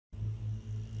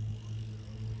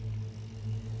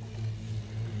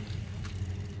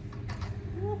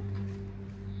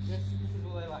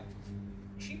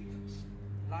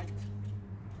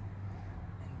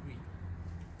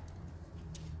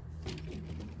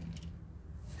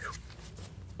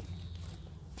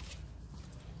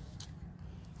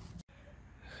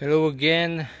Hello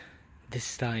again,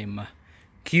 this time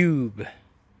Cube.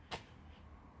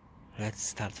 Let's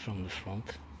start from the front.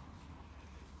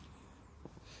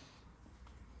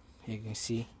 You can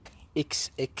see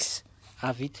XX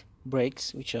Avid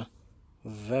brakes, which are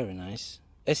very nice.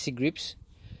 SC grips,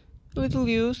 a little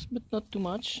used but not too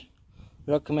much.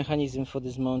 Lock mechanism for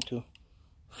this mount to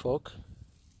fork.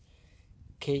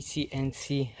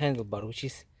 KCNC handlebar, which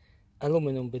is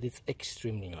aluminum but it's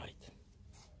extremely light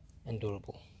and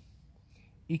durable.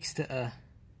 XTR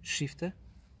shifter,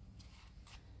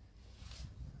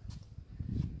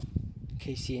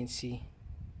 KCNC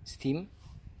steam.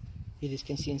 It is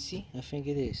KCNC, I think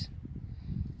it is.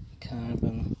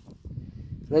 Carbon.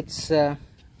 Let's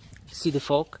see the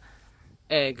fork.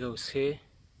 Air goes here.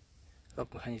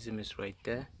 Lock mechanism is right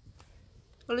there.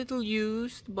 A little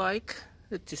used bike.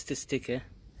 That's just a sticker.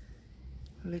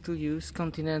 A little used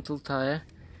Continental tire.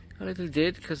 A little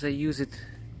dead because I use it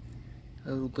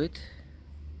a little bit.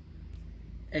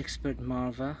 Expert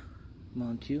Marva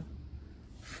mount you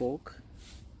fork.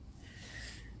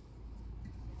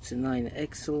 It's a 9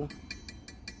 axle.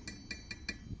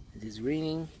 It is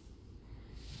raining.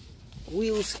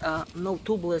 Wheels are no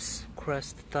tubeless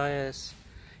crest tires,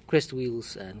 crest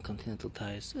wheels and Continental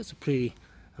tires. It's a pretty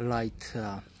light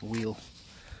wheel.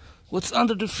 What's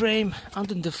under the frame?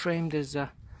 Under the frame there's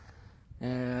a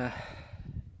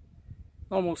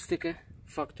normal sticker,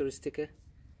 factory sticker.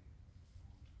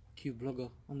 Cube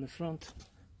logo on the front.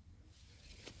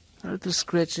 A little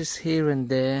scratches here and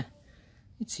there.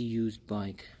 It's a used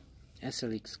bike.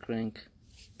 SLX crank.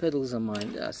 Pedals are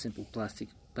mine. They are simple plastic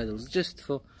pedals, just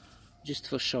for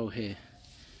show here.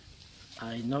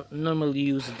 I normally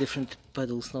use different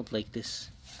pedals, not like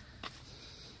this.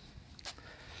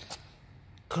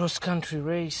 Cross country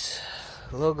race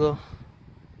logo.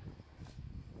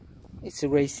 It's a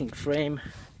racing frame.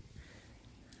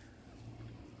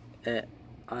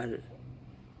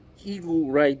 Eagle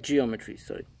ride geometry,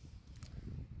 sorry.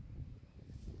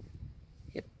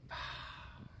 Yep.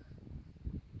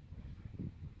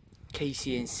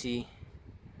 KCNC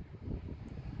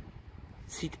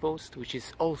seat post, which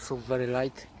is also very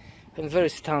light and very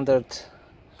standard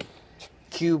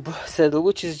Cube saddle,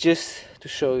 which is just to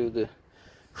show you the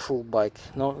full bike.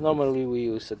 Normally we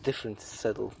use a different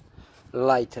saddle,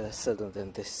 lighter saddle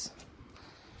than this.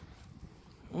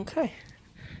 Okay,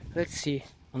 let's see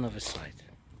another side.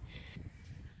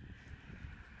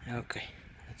 Okay,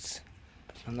 that's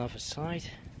another side.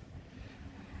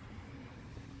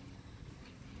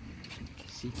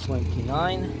 See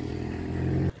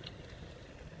 29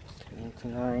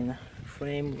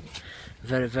 frame,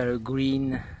 very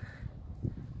green.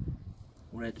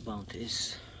 Red bound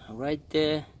is right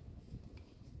there.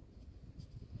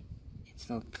 It's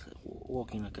not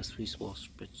walking like a Swiss watch,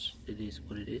 but it is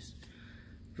what it is.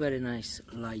 Very nice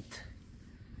light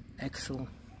axle.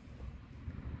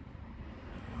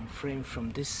 Frame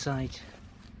from this side.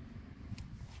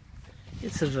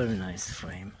 It's a very nice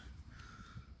frame.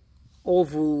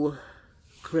 Oval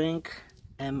crank,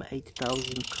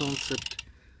 M8000 concept.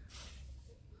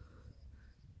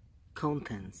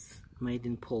 Contents made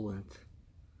in Poland.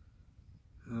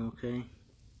 Okay.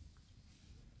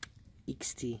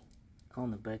 XT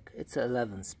on the back. It's an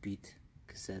 11-speed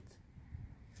cassette.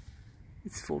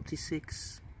 It's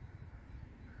 46.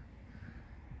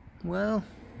 Well,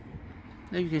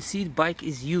 there you can see the bike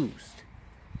is used,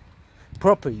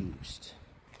 proper used.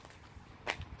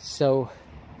 So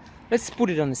let's put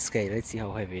it on the scale. Let's see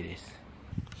how heavy it is.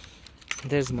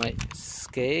 There's my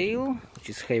scale, which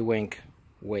is Heiwank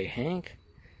Weighing.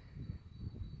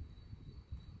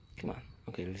 Come on,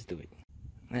 okay, let's do it.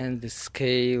 And the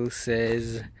scale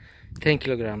says 10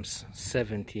 kilograms,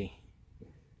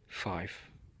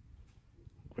 75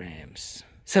 grams,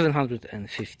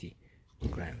 750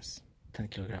 grams. 10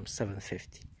 kilograms,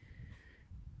 750.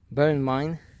 Bear in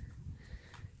mind,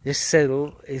 this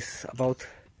saddle is about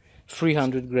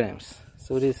 300 grams,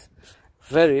 so it is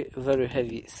very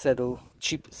heavy saddle,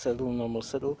 cheap saddle, normal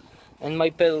saddle, and my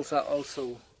pedals are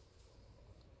also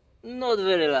not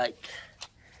very light,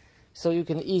 so you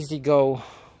can easily go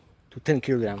to 10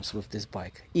 kilograms with this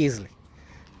bike, easily,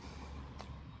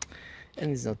 and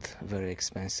it's not very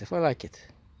expensive. I like it.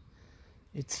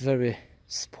 It's very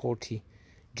sporty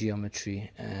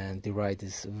geometry and the ride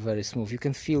is very smooth. You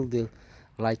can feel the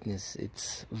lightness.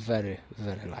 It's very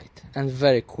light and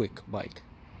very quick bike.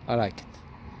 I like it.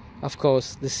 Of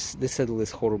course this saddle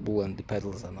is horrible and the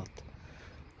pedals are not.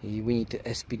 We need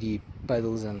SPD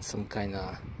pedals and some kind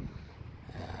of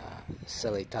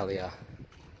Selle Italia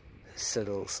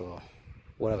saddle, so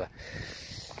whatever.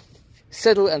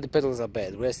 Saddle and the pedals are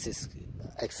bad, rest is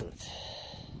excellent.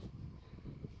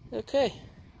 Okay,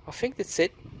 I think that's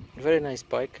it. Very nice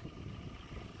bike.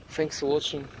 Thanks for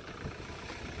watching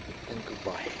and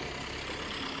goodbye.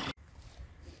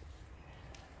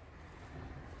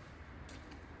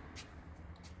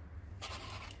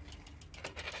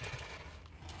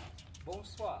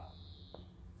 Bonsoir.